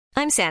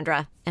I'm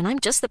Sandra, and I'm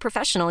just the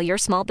professional your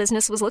small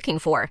business was looking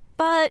for.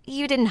 But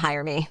you didn't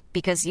hire me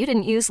because you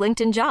didn't use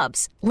LinkedIn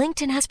Jobs.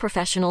 LinkedIn has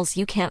professionals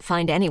you can't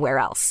find anywhere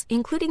else,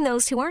 including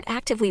those who aren't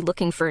actively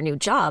looking for a new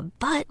job,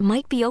 but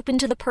might be open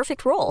to the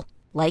perfect role,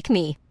 like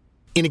me.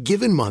 In a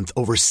given month,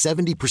 over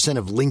 70%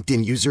 of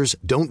LinkedIn users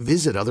don't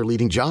visit other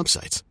leading job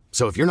sites.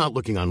 So if you're not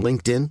looking on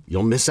LinkedIn,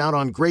 you'll miss out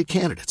on great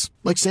candidates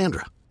like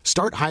Sandra.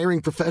 Start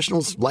hiring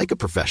professionals like a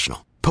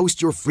professional.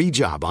 Post your free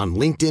job on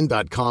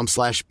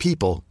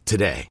linkedin.com/people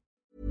today.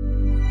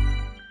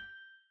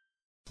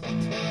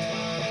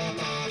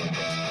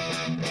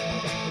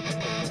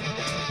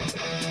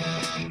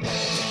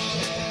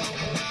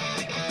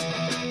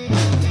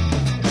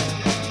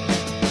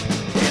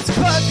 It's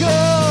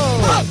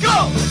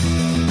Puckle!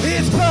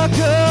 It's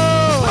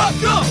Puckle!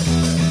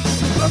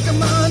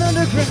 Pokemon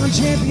Underground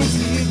Champions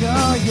League,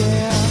 oh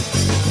yeah!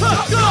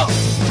 Puckle!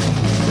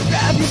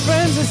 Grab your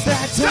friends, it's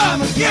that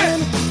time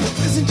again.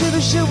 Listen to the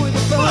show where the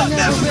fun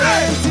never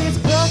ends. It's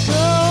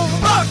Puckle!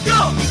 Oh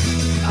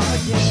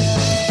yeah!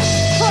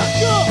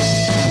 Puckle!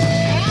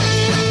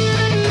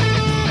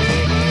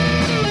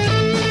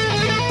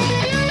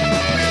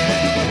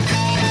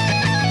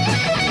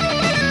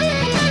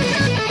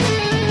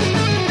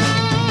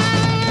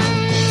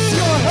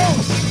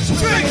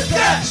 Drink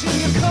that!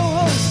 Your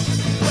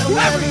co-host, well,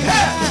 every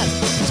hat.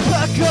 It's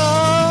Puckle!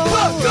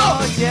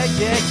 Oh, yeah.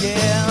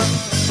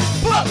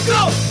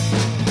 Puckle!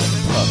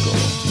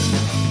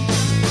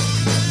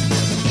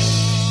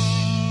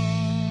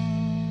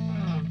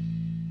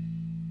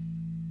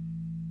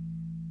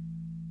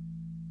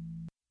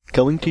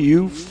 Coming to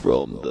you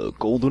from the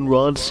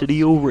Goldenrod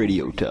City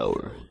Radio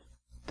Tower.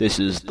 This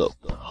is the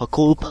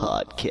Puckle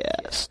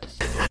Podcast.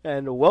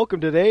 And welcome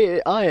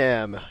today. I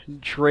am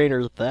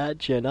Trainer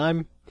Thatch, and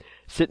I'm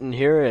sitting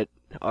here at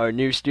our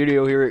new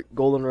studio here at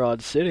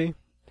Goldenrod City.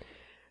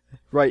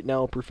 Right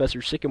now,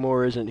 Professor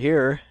Sycamore isn't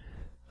here.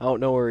 I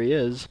don't know where he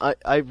is.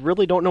 I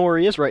really don't know where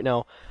he is right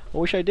now. I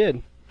wish I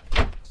did.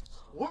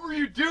 What were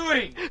you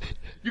doing?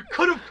 You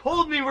could have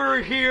told me we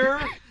were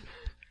here.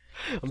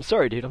 I'm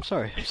sorry, dude. I'm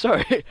sorry.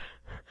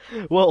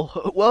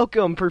 Well,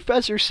 welcome,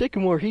 Professor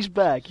Sycamore. He's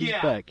back. He's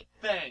back.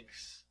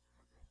 Thanks.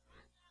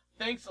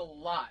 Thanks a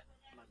lot.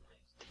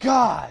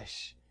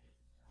 Gosh!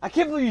 I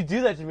can't believe you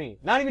do that to me.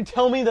 Not even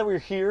tell me that we're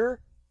here.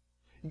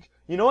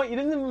 You know what? You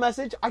didn't leave a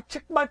message. I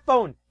checked my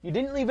phone. You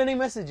didn't leave any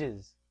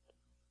messages.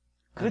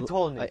 Could have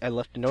told me. I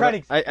left a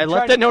note. I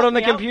left that note on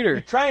the computer. You're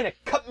trying to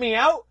cut me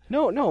out?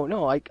 No.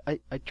 I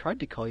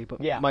tried to call you,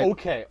 but yeah.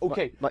 Okay.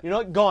 My, you know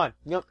what? Go on.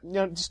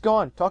 Just go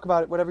on. Talk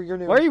about it. Whatever you're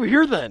doing. Why are you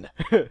here then?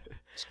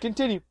 Just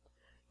continue.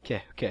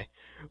 Okay.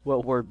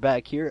 Well, we're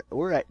back here.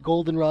 We're at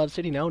Goldenrod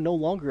City now, no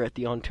longer at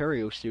the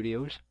Ontario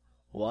studios.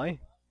 Why?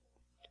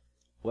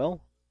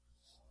 Well,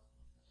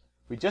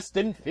 we just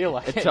didn't feel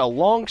like it. It's a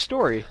long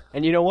story,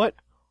 and you know what?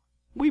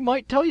 We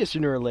might tell you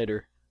sooner or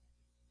later.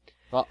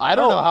 Well, I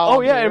don't know how. Oh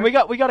yeah, and we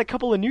got a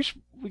couple of new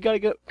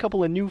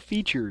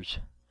features,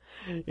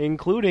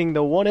 including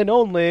the one and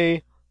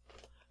only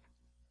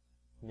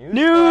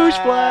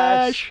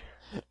Newsflash.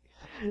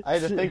 I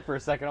had to think for a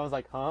second. I was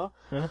like, huh?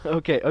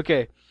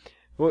 Okay.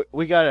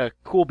 We got a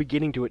cool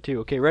beginning to it too.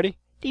 Okay, ready?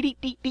 Okay,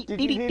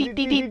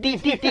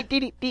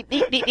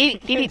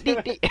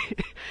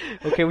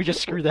 we just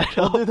screwed that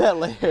up. We'll do that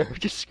later. We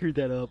just screwed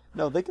that up.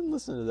 No, they can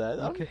listen to that.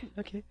 Okay.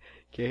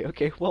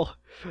 Well,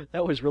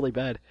 that was really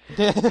bad.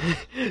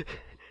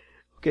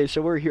 Okay,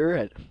 so we're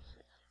in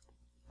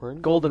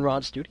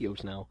Goldenrod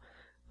Studios now.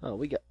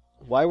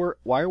 Why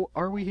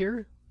are we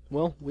here?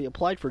 Well, we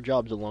applied for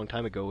jobs a long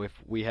time ago. If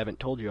we haven't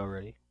told you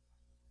already.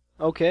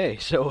 Okay,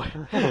 so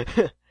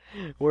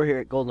we're here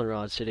at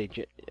Goldenrod City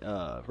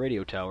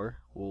Radio Tower.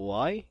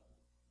 Why?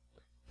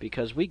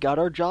 Because we got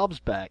our jobs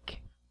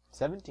back.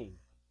 17.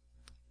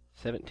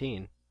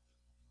 17?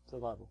 It's a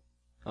level.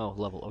 Oh,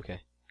 level,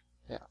 okay.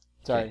 Yeah.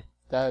 Sorry.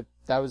 Okay.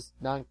 That was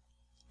not...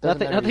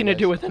 Nothing to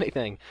do with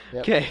anything.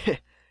 Yep.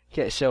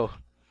 Okay, so...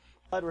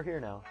 Glad we're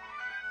here now.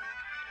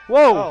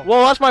 Whoa! Oh.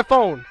 Whoa, that's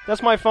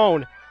my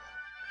phone!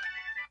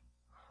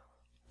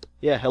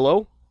 Yeah,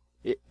 hello?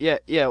 Yeah,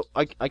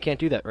 I can't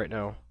do that right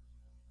now.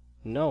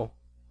 No.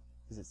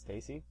 Is it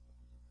Stacy?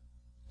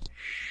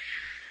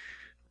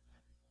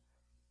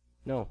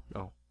 No.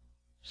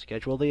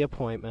 Schedule the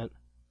appointment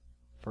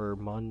for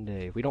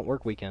Monday. We don't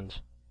work weekends.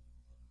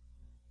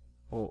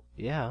 Well,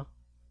 yeah.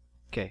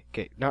 Okay.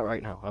 Not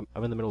right now.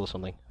 I'm in the middle of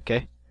something.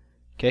 Okay?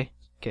 Okay?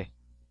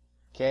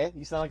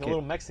 You sound like a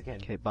little Mexican.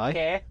 Okay,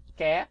 bye.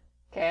 Okay.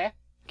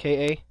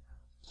 K-A.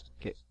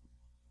 Okay.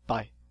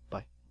 Bye.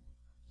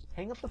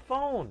 Hang up the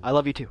phone. I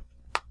love you too.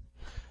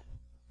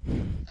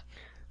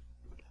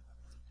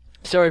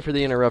 Sorry for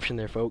the interruption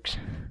there, folks.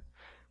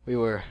 We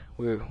were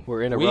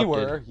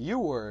interrupted. You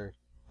were.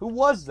 Who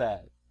was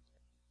that?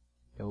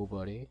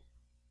 Nobody.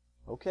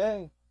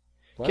 Okay.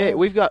 Okay,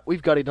 we've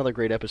got another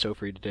great episode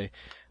for you today.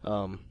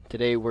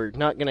 Today we're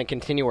not going to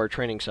continue our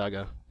training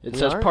saga. It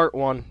says part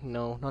 1.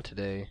 No, not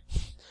today.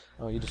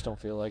 Oh, you just don't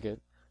feel like it.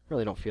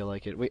 Really don't feel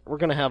like it.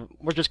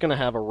 We're just gonna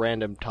have a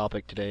random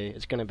topic today.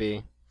 It's gonna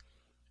be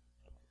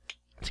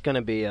It's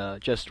gonna be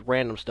just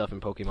random stuff in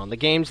Pokemon. The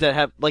games that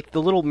have like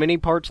the little mini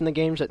parts in the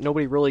games that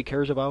nobody really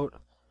cares about.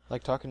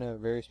 Like talking to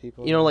various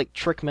people. You know, like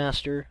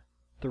Trickmaster,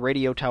 the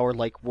radio tower,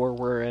 like where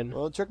we're in.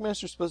 Well,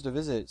 Trickmaster's supposed to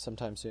visit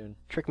sometime soon.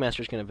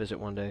 Trickmaster's gonna visit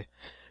one day,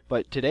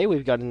 but today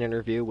we've got an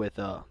interview with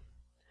the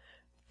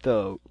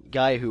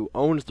guy who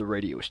owns the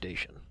radio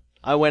station.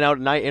 I went out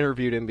and I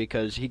interviewed him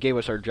because he gave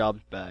us our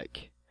jobs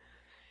back.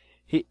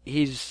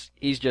 He's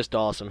just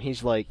awesome.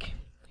 He's a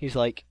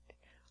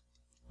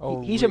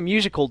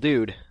musical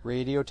dude.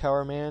 Radio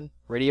Tower Man?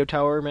 Radio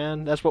Tower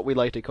Man? That's what we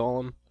like to call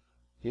him.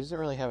 He doesn't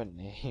really have a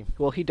name.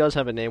 Well, he does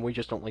have a name. We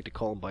just don't like to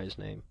call him by his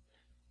name.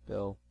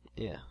 Bill.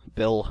 Yeah,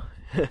 Bill.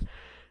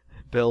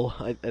 Bill.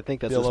 I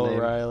think that's Bill his name.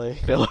 O'Reilly.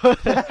 Bill.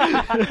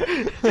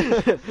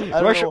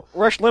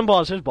 Rush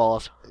Limbaugh's his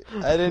boss.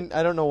 I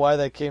don't know why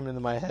that came into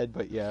my head,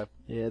 but yeah.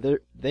 Yeah,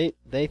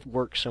 they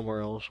work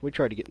somewhere else. We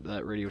tried to get into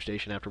that radio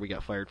station after we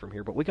got fired from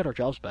here, but we got our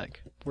jobs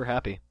back. We're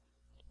happy.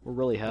 We're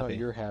really happy. No,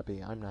 you're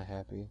happy. I'm not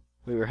happy.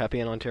 We were happy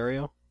in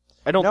Ontario?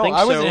 I don't No, think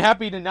I so. wasn't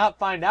happy to not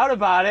find out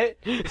about it.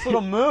 This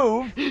little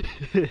move.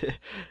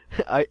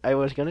 I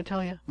was gonna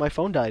tell you. My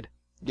phone died.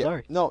 Yeah.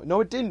 Sorry.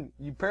 No, it didn't.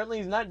 Apparently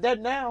he's not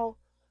dead now.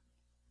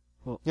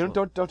 Well, You know,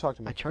 don't talk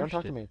to me. I Don't charged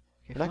talk to it. me. Okay,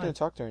 You're not fine. going to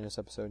talk during this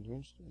episode.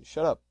 You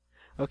shut up.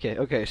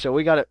 Okay. So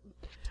we got it.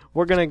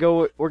 We're gonna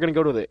go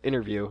to the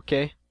interview.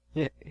 Okay.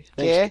 Yeah.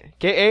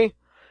 Thanks.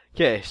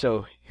 Okay.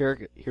 So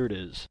here it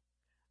is.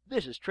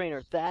 This is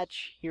Trainer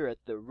Thatch here at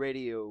the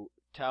radio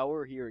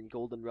tower here in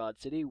Goldenrod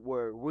City,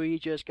 where we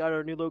just got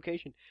our new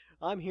location.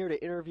 I'm here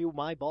to interview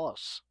my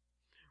boss,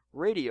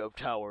 Radio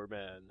Tower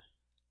Man.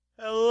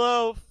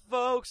 Hello,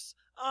 folks.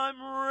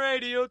 I'm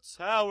Radio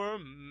Tower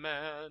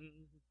Man.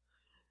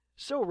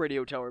 So,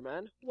 Radio Tower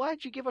Man,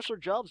 why'd you give us our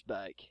jobs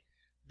back?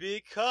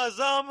 Because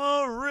I'm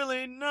a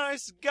really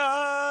nice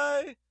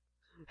guy.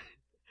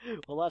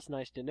 Well, that's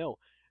nice to know.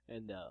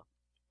 And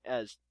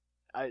as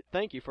I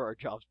thank you for our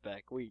jobs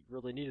back. We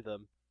really needed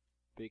them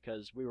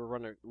because we were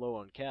running low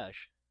on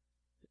cash.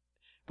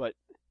 But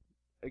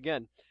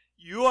again,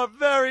 You are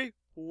very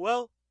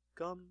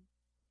welcome.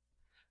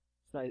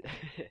 it's nice.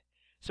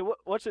 So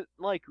what's it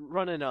like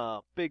running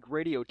a big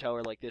radio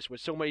tower like this with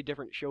so many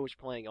different shows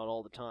playing on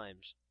all the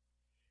times?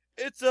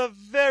 It's a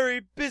very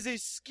busy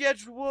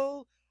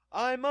schedule.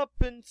 I'm up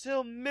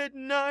until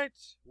midnight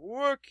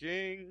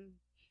working.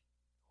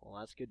 Well,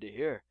 that's good to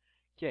hear.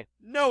 Okay.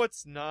 No,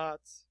 it's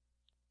not.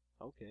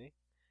 Okay.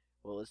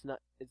 Well, it's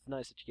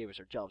nice that you gave us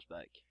our jobs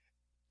back.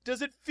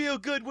 Does it feel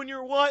good when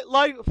your wife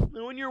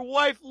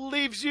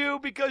leaves you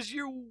because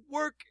your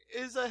work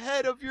is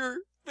ahead of your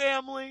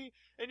family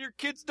and your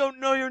kids don't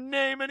know your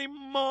name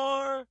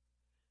anymore?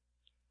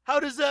 How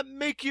does that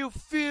make you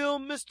feel,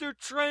 Mr.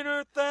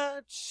 Trainer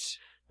Thatch?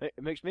 It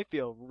makes me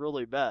feel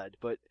really bad,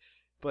 but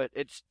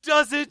it's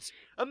Does it?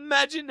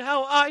 Imagine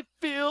how I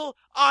feel.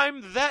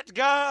 I'm that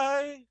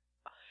guy.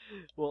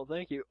 well.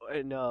 Thank you.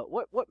 And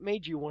what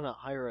made you want to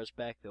hire us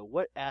back though?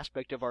 What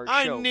aspect of our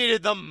I show?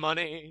 needed the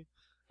money.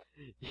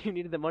 You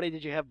needed the money.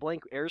 Did you have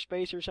blank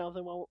airspace or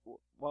something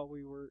while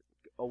we were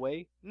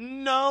away?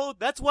 No,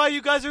 that's why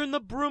you guys are in the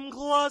broom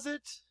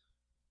closet.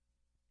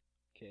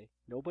 Okay.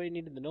 Nobody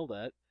needed to know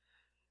that.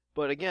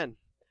 But again,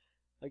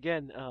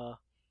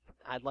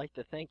 I'd like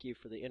to thank you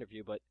for the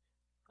interview, but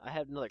I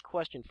have another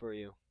question for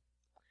you.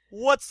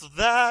 What's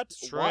that,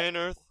 What-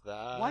 Trainer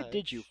Thatch? Why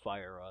did you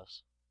fire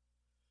us?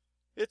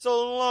 It's a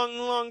long,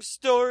 long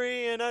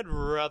story, and I'd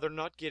rather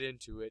not get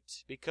into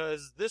it,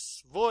 because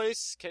this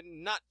voice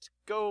cannot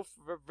go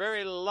for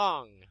very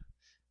long.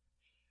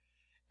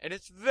 And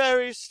it's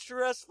very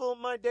stressful,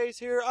 my days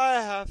here.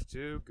 I have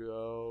to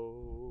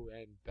go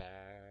and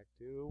back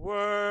to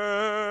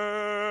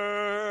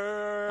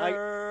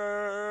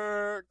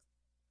work.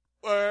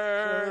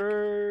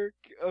 Work.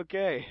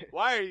 Okay.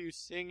 Why are you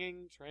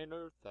singing,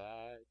 Trainer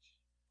Thatch?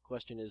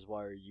 Question is,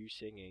 why are you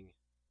singing?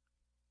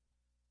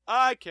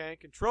 I can't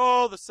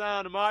control the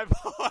sound of my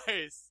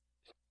voice.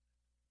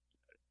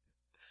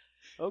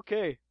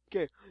 Okay.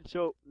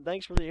 So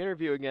thanks for the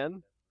interview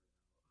again.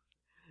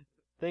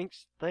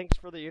 Thanks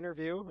for the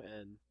interview,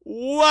 and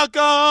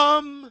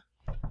Welcome!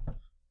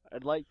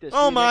 I'd like to see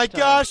Oh you my next time.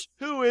 gosh,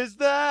 who is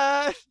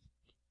that?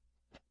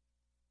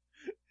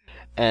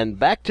 And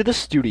back to the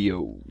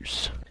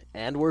studios.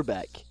 And we're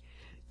back.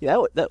 Yeah,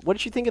 what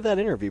did you think of that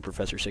interview,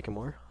 Professor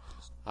Sycamore?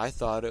 I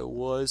thought it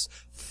was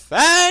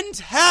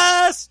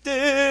fantastic!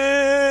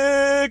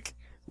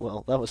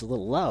 Well, that was a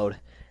little loud,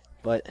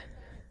 but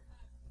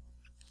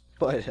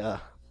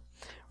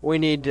we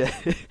need to.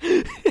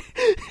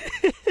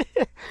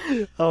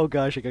 Oh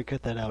gosh, I gotta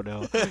cut that out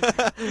now.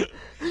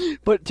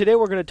 But today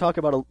we're going to talk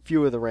about a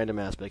few of the random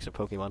aspects of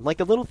Pokemon, like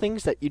the little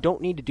things that you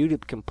don't need to do to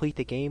complete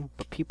the game,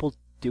 but people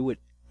do it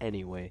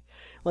anyway.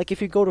 Like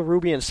if you go to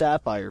Ruby and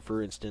Sapphire,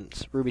 for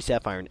instance, Ruby,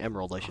 Sapphire, and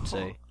Emerald, I should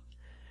say.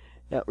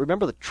 Now,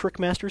 remember the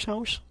Trickmaster's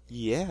house?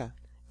 Yeah.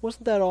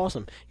 Wasn't that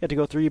awesome? You had to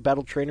go through your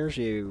battle trainers,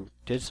 you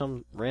did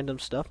some random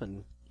stuff,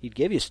 and he'd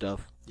give you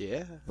stuff.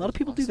 Yeah. A lot of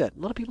people do that.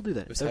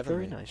 It was They're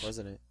heavenly, very nice.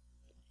 wasn't it?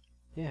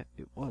 Yeah,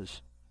 it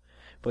was.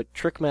 But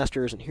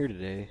Trickmaster isn't here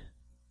today.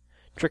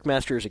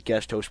 Trickmaster is a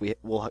guest host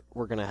we're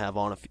going to have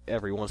on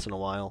every once in a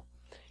while.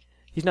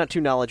 He's not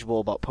too knowledgeable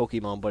about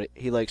Pokemon, but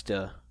he likes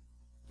to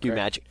do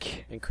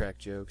magic. And crack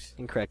jokes.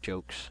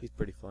 He's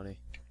pretty funny.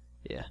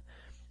 Yeah.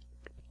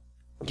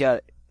 Yeah,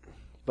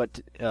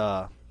 but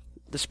to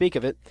speak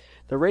of it,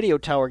 the radio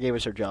tower gave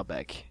us our job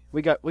back.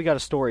 We got a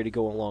story to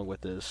go along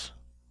with this.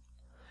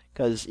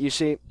 Because, you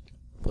see...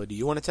 Well, do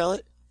you want to tell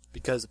it?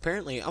 Because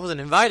apparently I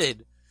wasn't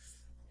invited.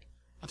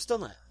 I'm still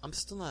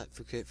not.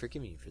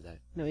 Forgive me for that.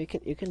 No, you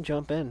can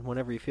jump in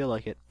whenever you feel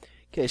like it.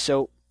 Okay,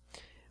 so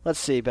let's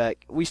see.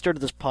 We started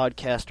this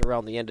podcast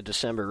around the end of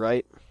December,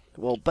 right?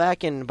 Well,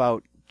 back in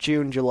about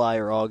June, July,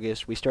 or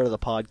August, we started the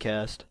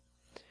podcast.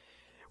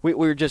 We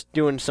were just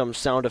doing some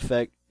sound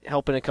effect,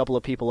 helping a couple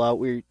of people out.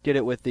 We did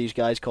it with these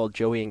guys called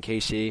Joey and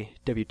Casey,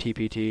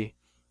 WTPT.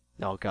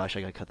 Oh gosh,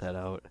 I gotta cut that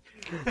out.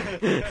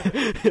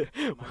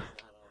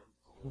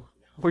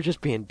 We're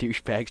just being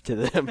douchebags to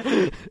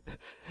them.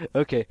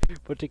 Okay,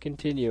 but to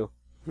continue,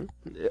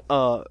 we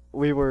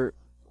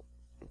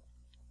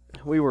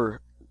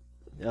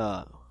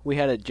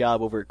had a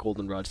job over at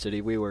Goldenrod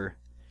City. We were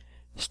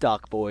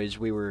stock boys.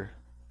 We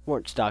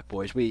weren't stock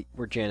boys. We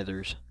were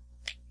janitors.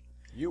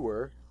 You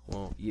were?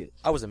 Well, yeah.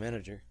 I was a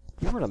manager.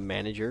 You weren't a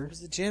manager. I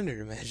was the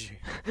janitor manager.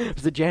 I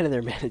was the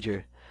janitor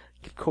manager.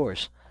 Of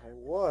course. I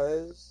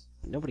was.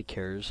 Nobody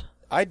cares.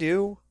 I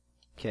do.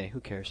 Okay, who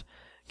cares?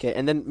 Okay,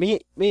 and then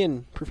me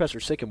and Professor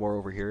Sycamore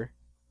over here,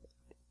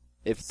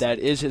 if that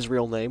is his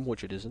real name,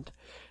 which it isn't,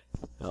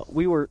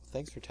 we were...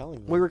 Thanks for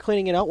telling me. We were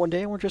cleaning it out one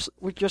day, and we're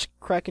just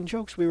cracking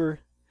jokes. We were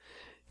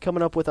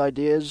coming up with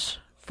ideas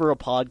for a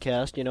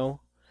podcast, you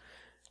know.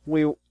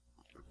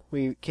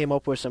 We came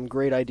up with some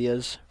great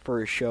ideas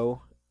for a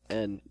show,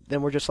 and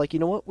then we're just like, you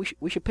know what?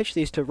 We should pitch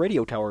these to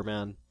Radio Tower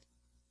Man.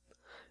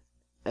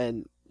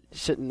 And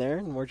sitting there,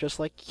 and we're just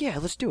like, yeah,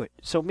 let's do it.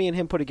 So me and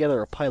him put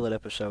together a pilot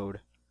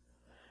episode.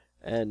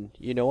 And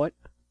you know what?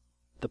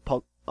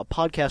 A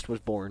podcast was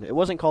born. It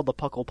wasn't called the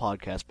Puckle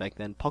Podcast back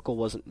then. Puckle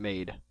wasn't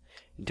made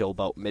until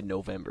about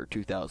mid-November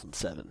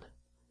 2007.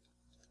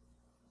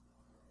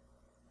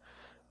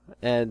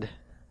 And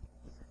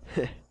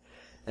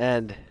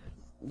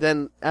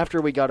then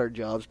after we got our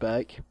jobs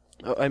back,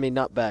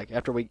 not back.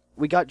 After we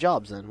got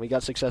jobs, then we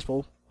got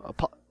successful.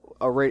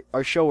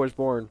 Our show was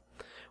born.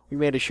 We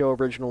made a show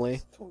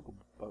originally.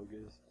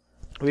 Bogus.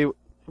 It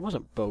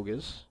wasn't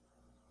bogus.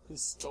 The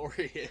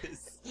story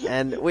is.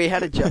 And we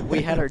had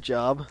our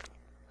job.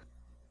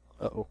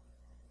 Uh-oh.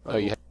 Oh,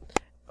 yeah.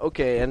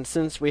 Okay, and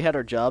since we had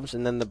our jobs,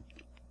 and then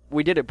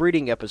we did a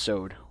breeding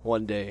episode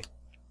one day.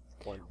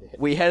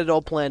 We had it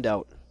all planned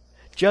out.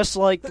 Just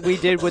like we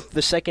did with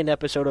the second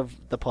episode of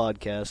the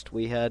podcast,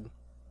 we had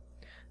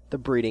the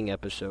breeding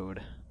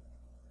episode.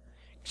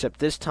 Except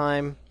this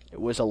time, it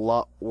was a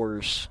lot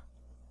worse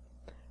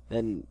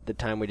than the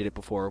time we did it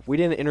before. We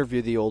didn't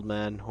interview the old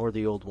man or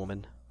the old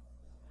woman,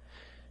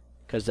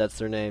 because that's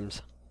their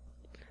names.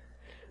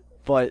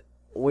 But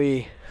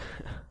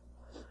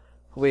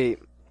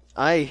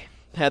I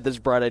had this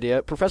bright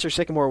idea. Professor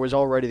Sycamore was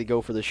all ready to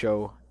go for the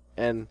show,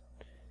 and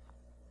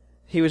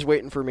he was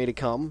waiting for me to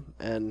come,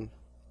 and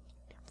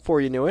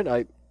before you knew it,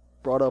 I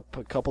brought up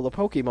a couple of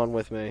Pokemon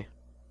with me.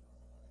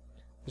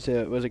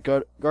 It was a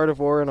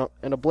Gardevoir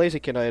and a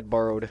Blaziken I had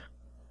borrowed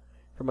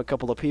from a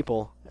couple of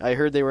people. I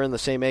heard they were in the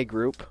same A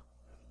group.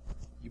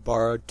 You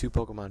borrowed 2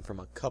 Pokemon from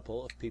a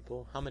couple of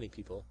people? How many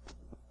people?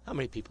 How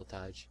many people,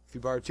 Taj? If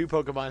you borrowed 2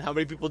 Pokemon, how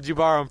many people did you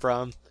borrow them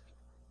from?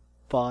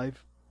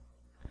 5.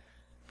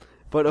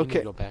 But okay. I need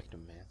to go back to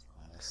math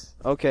class.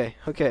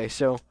 Okay,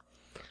 so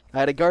I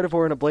had a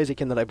Gardevoir and a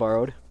Blaziken that I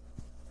borrowed.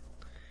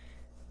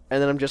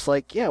 And then I'm just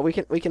like, yeah, we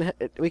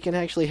can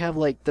actually have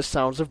like the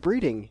sounds of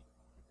breeding.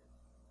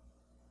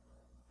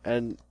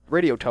 And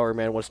Radio Tower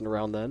Man wasn't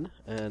around then,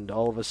 and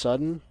all of a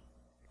sudden,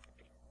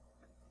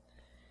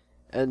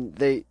 and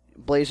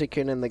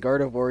Blaziken and the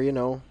Gardevoir, you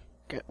know,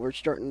 we're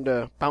starting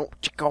to bounce,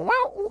 chicka,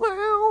 wow,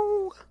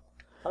 wow.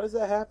 How does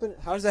that happen?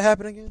 How does that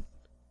happen again?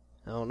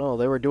 I don't know.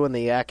 They were doing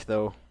the act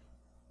though.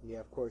 Yeah,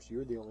 of course. You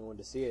were the only one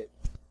to see it.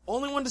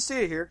 Only one to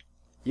see it here.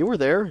 You were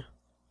there.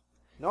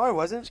 No, I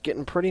wasn't. It's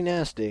getting pretty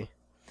nasty.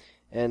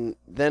 And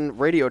then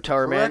Radio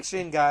Tower Man.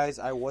 Correction, guys.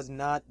 I was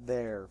not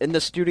there. In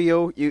the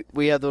studio,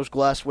 we have those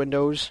glass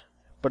windows,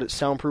 but it's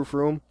soundproof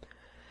room.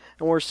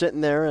 And we're sitting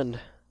there, and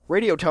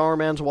Radio Tower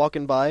Man's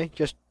walking by,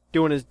 just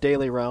doing his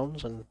daily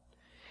rounds, and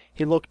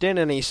he looked in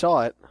and he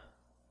saw it.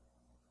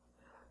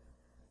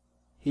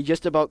 He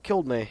just about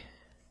killed me.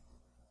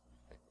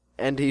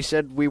 And he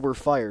said we were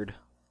fired.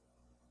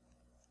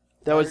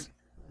 That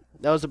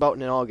was about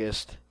in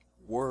August.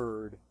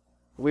 Word.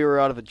 We were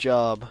out of a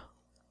job.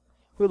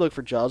 We looked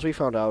for jobs. We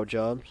found our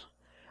jobs.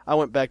 I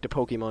went back to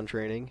Pokemon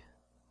training.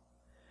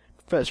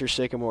 Professor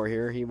Sycamore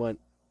here, he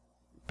went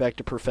back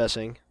to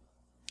professing.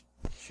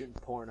 Shooting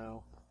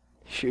porno.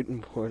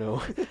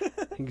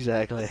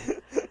 Exactly.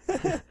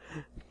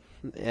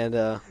 And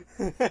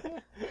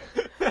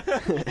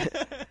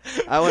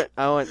I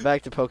went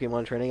back to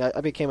Pokemon training.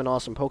 I became an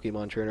awesome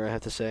Pokemon trainer, I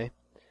have to say.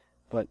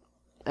 But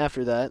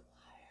after that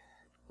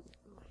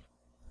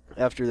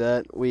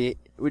we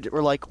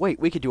we're like, wait,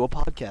 we could do a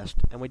podcast.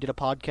 And we did a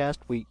podcast.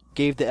 We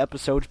gave the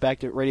episodes back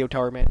to Radio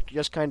Tower Man,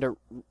 just kind of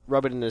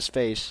rub it in his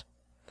face.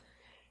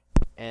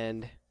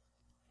 And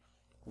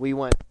we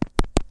went,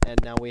 and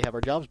now we have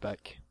our jobs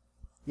back.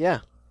 Yeah.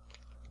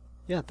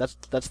 Yeah, that's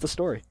the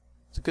story.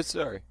 It's a good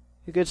story.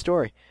 A good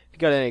story. If you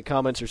got any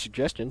comments or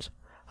suggestions,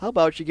 how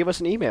about you give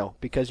us an email?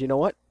 Because you know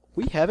what?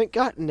 We haven't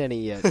gotten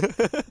any yet.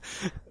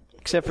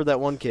 Except for that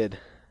one kid.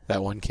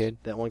 That one kid?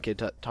 That one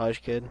kid, Taj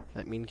kid.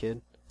 That mean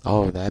kid.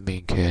 Oh, that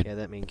mean kid. Yeah,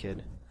 that mean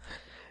kid.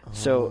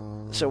 So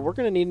we're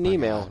going to need an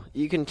email. God.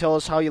 You can tell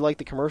us how you like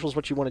the commercials,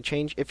 what you want to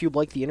change, if you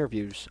like the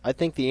interviews. I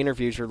think the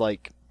interviews are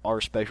like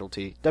our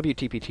specialty.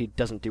 WTPT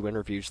doesn't do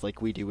interviews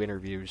like we do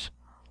interviews.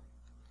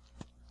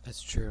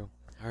 That's true.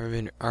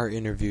 Our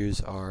interviews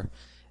are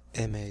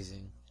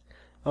amazing.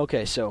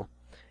 Okay, so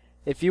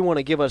if you want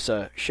to give us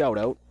a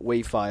shout-out,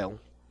 WAV files.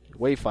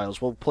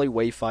 We'll play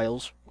WAV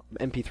files,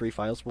 MP3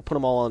 files. We'll put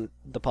them all on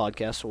the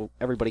podcast so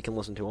everybody can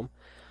listen to them.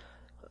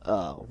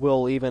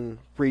 We'll even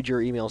read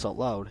your emails out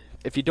loud.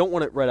 If you don't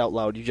want it read out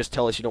loud, you just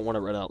tell us you don't want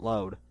it read out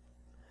loud.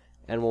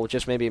 And we'll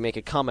just maybe make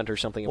a comment or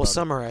something about it. We'll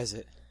summarize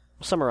it.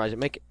 We'll summarize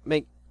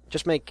it.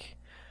 Just make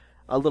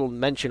a little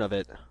mention of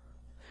it. You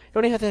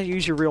don't even have to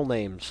use your real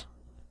names.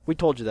 We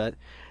told you that.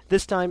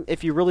 This time,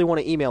 if you really want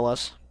to email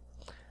us,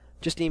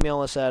 just email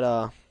us at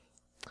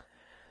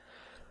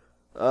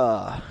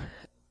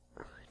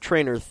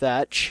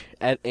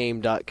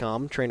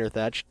trainerthatch@aim.com.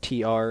 Trainerthatch,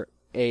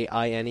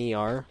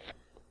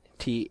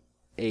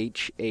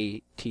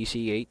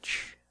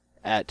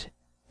 TrainerThatch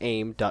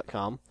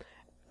 @aim.com.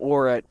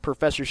 Or at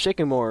Professor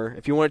Sycamore.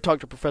 If you want to talk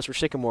to Professor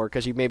Sycamore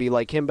because you maybe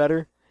like him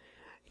better,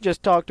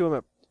 just talk to him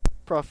at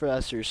Prof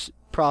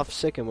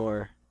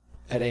Sycamore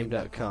at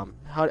aim.com.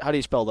 How do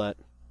you spell that?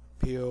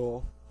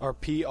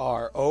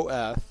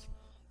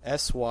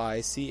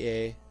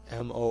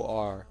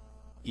 PROFSYCAMORE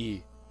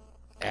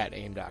at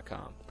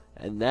aim.com.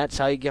 And that's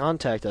how you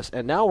contact us.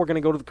 And now we're going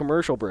to go to the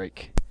commercial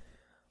break.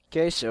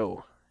 Okay,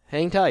 so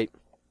hang tight.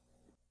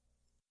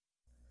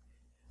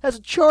 Has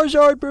a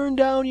Charizard burned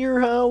down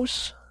your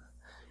house?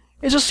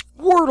 Is a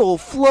Squirtle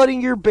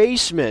flooding your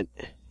basement?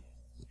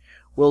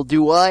 Well,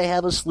 do I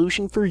have a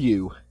solution for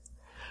you?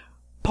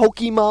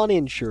 Pokemon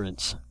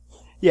Insurance.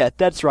 Yeah,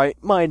 that's right.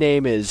 My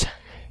name is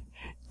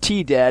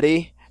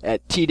T-Daddy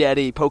at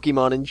T-Daddy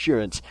Pokemon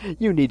Insurance.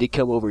 You need to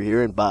come over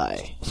here and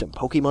buy some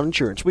Pokemon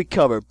Insurance. We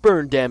cover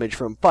burn damage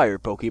from fire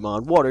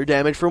Pokemon, water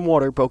damage from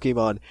water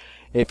Pokemon.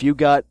 If you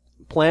got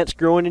plants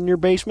growing in your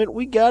basement,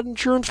 we got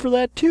insurance for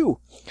that too.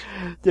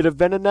 Did a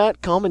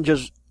Venonat come and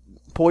just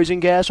poison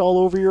gas all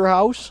over your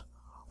house?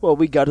 Well,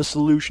 we got a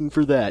solution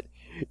for that.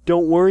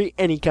 Don't worry,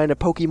 any kind of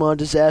Pokemon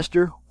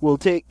disaster, we'll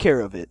take care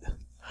of it.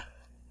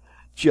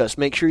 Just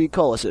make sure you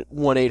call us at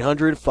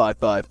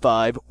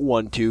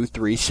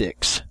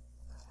 1-800-555-1236.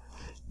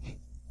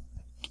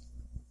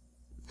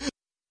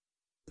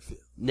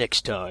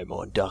 Next time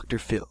on Dr.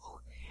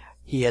 Phil,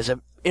 he has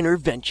an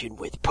intervention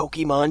with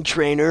Pokemon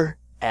trainer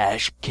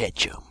Ash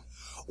Ketchum.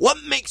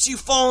 What makes you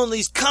fall in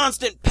these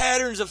constant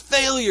patterns of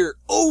failure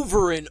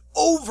over and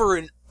over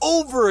and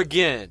over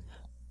again?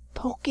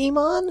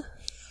 Pokemon?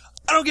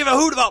 I don't give a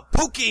hoot about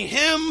poking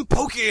him,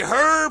 poking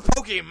her,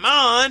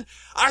 Pokemon.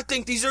 I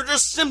think these are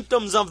just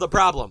symptoms of the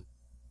problem.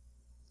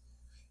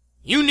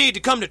 You need to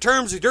come to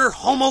terms with your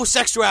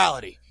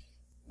homosexuality.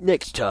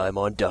 Next time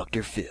on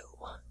Dr. Phil.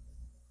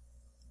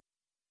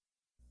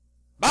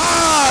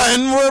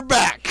 And we're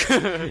back.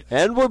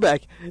 And we're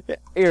back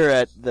here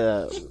at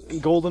the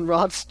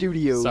Goldenrod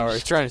Studios. Sorry, I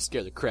was trying to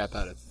scare the crap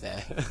out of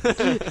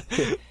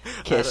that.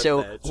 Okay,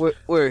 so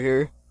we're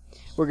here.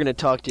 We're going to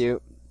talk to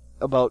you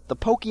about the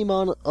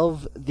Pokemon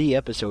of the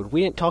episode. We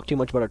didn't talk too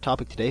much about our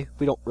topic today.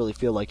 We don't really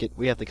feel like it.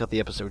 We have to cut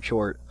the episode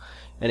short.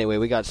 Anyway,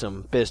 we got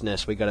some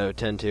business we got to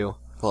attend to.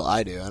 Well,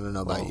 I do. I don't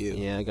know about you.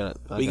 Yeah, we got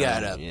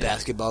a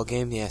basketball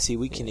game. Yeah, see,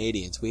 we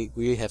Canadians, we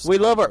have. We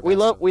love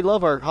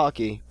our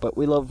hockey, but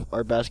we love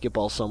our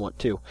basketball somewhat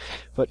too.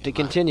 But to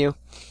continue,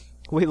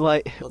 we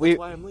like. Well, that's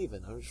why I'm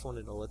leaving. I just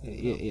wanted to let them know.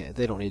 Yeah,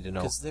 they don't need to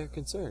know because they're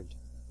concerned.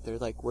 They're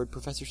like, where'd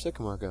Professor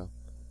Sycamore go?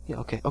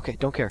 Yeah. Okay.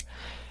 Don't care.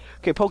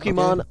 Okay,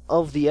 Pokemon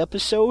of the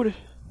episode,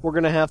 we're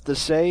going to have to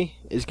say,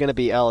 is going to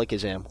be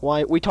Alakazam.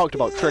 Why? We talked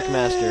about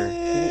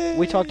Trickmaster.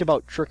 We talked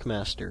about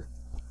Trickmaster.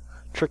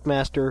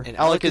 And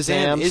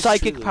Alakazam,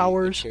 psychic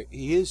powers.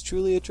 He is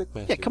truly a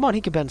Trickmaster. Yeah, come on,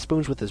 he can bend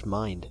spoons with his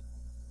mind.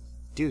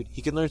 Dude,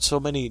 he can learn so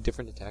many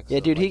different attacks.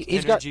 Yeah, dude,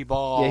 he's got energy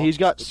ball. Yeah, he's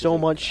got so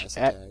much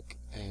attack.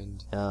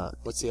 And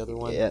what's the other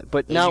one? Yeah,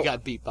 but that now you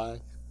got beat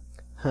by.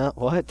 Huh?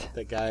 What?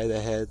 The guy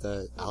that had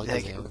the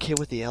Alakazam. That kid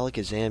with the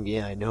Alakazam.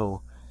 Yeah, I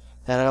know.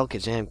 That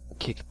Alakazam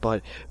kicked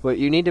butt. But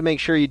you need to make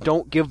sure you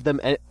don't give them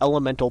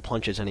elemental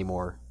punches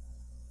anymore.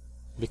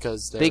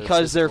 Because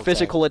they're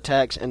physical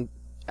attacks, and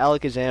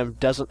Alakazam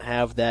doesn't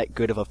have that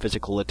good of a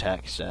physical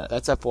attack set.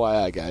 That's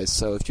FYI, guys.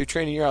 So if you're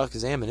training your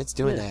Alakazam and it's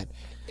doing that,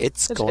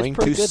 it's going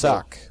to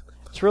suck.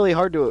 It's really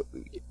hard to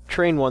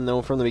train one,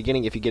 though, from the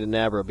beginning if you get an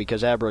Abra,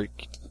 because Abra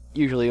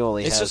usually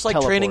only It's has just like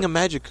teleport. training a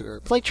Magikarp.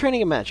 It's like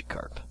training a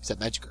Magikarp.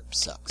 Except Magikarp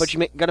sucks. But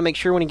you got to make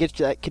sure when you get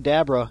to that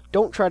Kadabra,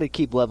 don't try to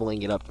keep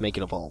leveling it up to make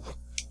it evolve.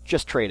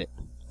 Just trade it.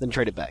 Then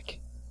trade it back.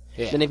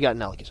 yeah. Then you've got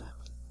an Alakazam.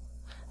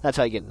 That's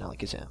how you get an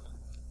Alakazam.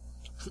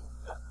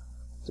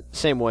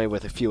 Same way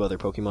with a few other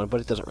Pokemon, but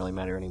it doesn't really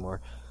matter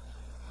anymore.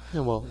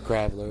 Yeah, well,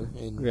 Graveler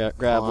and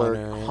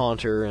Graveler,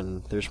 Haunter,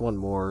 and there's one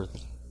more.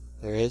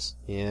 There is?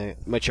 Yeah,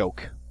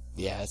 Machoke.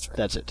 Yeah, that's right.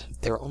 That's it.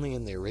 They were only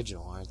in the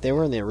original, aren't they? They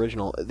were in the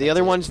original. The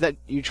other ones that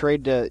you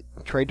trade to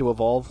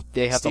evolve,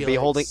 they have to be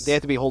holding. They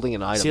have to be holding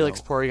an item. Steelix,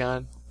 though.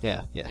 Porygon.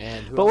 Yeah.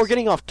 And who but else? we're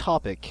getting off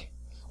topic.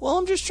 Well,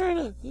 I'm just trying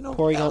to,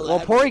 Porygon. Well,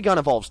 Porygon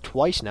evolves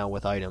twice now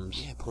with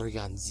items. Yeah,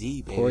 Porygon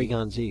Z, baby.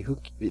 Porygon Z.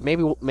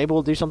 Maybe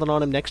we'll do something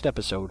on him next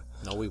episode.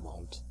 No, we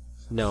won't.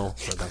 No,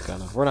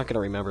 we're not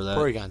gonna remember that.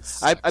 Porygon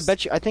sucks. I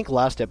bet you. I think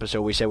last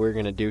episode we said we were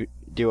gonna do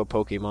a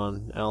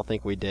Pokemon. I don't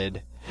think we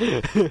did.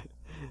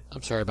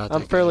 I'm sorry about that.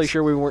 I'm fairly guys.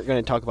 sure we weren't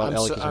going to talk about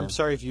Alakazam. I'm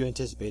sorry if you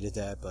anticipated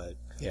that, but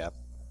yeah.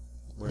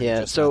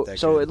 Yeah, so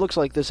it looks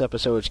like this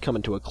episode is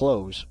coming to a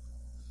close.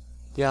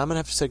 Yeah, I'm going to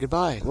have to say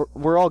goodbye.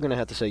 We're all going to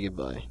have to say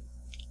goodbye.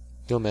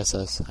 You'll miss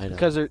us, I know.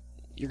 Because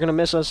you're going to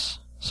miss us.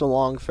 So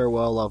long,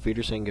 farewell, auf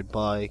Wiedersehen,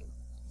 goodbye.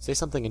 Say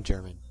something in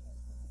German.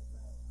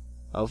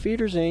 Auf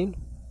Wiedersehen.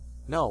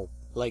 No,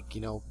 like,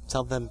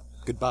 tell them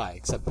goodbye,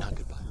 except not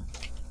goodbye.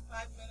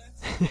 5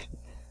 minutes?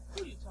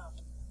 Who are you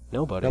talking?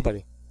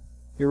 Nobody.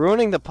 You're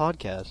ruining the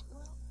podcast.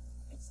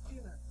 It's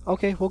dinner.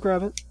 Okay, we'll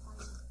grab it.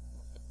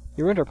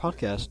 You ruined our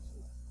podcast.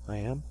 I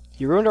am?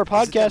 You ruined our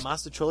podcast.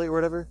 Master Choli or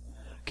whatever?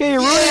 Okay, you're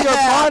ruining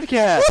our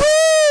podcast.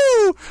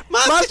 Woo!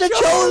 Master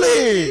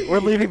Choli! We're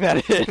leaving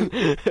that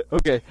in.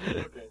 Okay.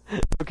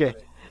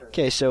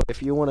 Okay, so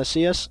if you want to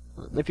see us,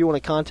 if you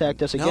want to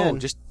contact us again... No,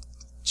 just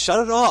shut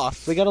it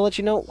off. We got to let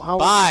you know how...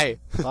 Bye.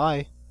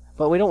 Bye.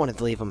 But we don't want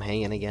to leave them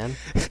hanging again.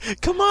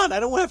 Come on,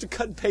 I don't want to have to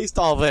cut and paste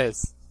all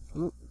this.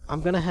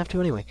 I'm going to have to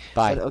anyway.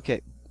 Bye. But,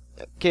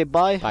 okay,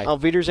 bye. Bye.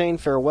 Auf Wiedersehen,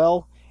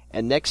 farewell.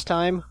 And next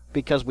time,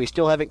 because we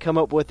still haven't come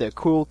up with a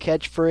cool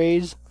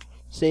catchphrase,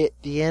 say at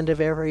the end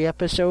of every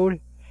episode,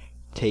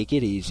 take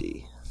it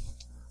easy.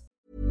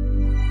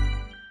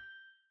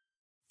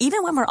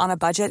 Even when we're on a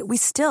budget, we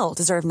still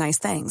deserve nice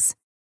things.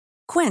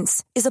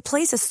 Quince is a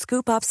place to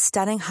scoop up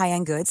stunning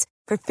high-end goods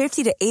for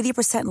 50 to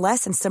 80%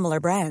 less than similar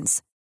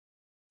brands.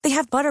 They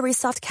have buttery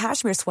soft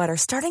cashmere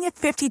sweaters starting at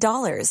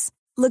 $50,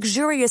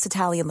 luxurious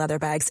Italian leather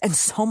bags, and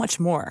so much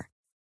more.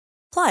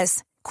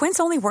 Plus, Quince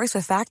only works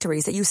with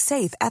factories that use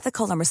safe,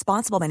 ethical, and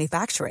responsible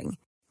manufacturing.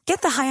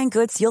 Get the high-end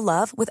goods you'll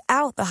love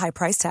without the high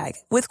price tag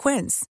with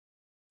Quince.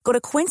 Go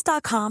to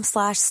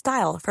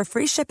quince.com/style for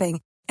free shipping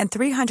and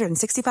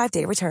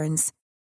 365-day returns.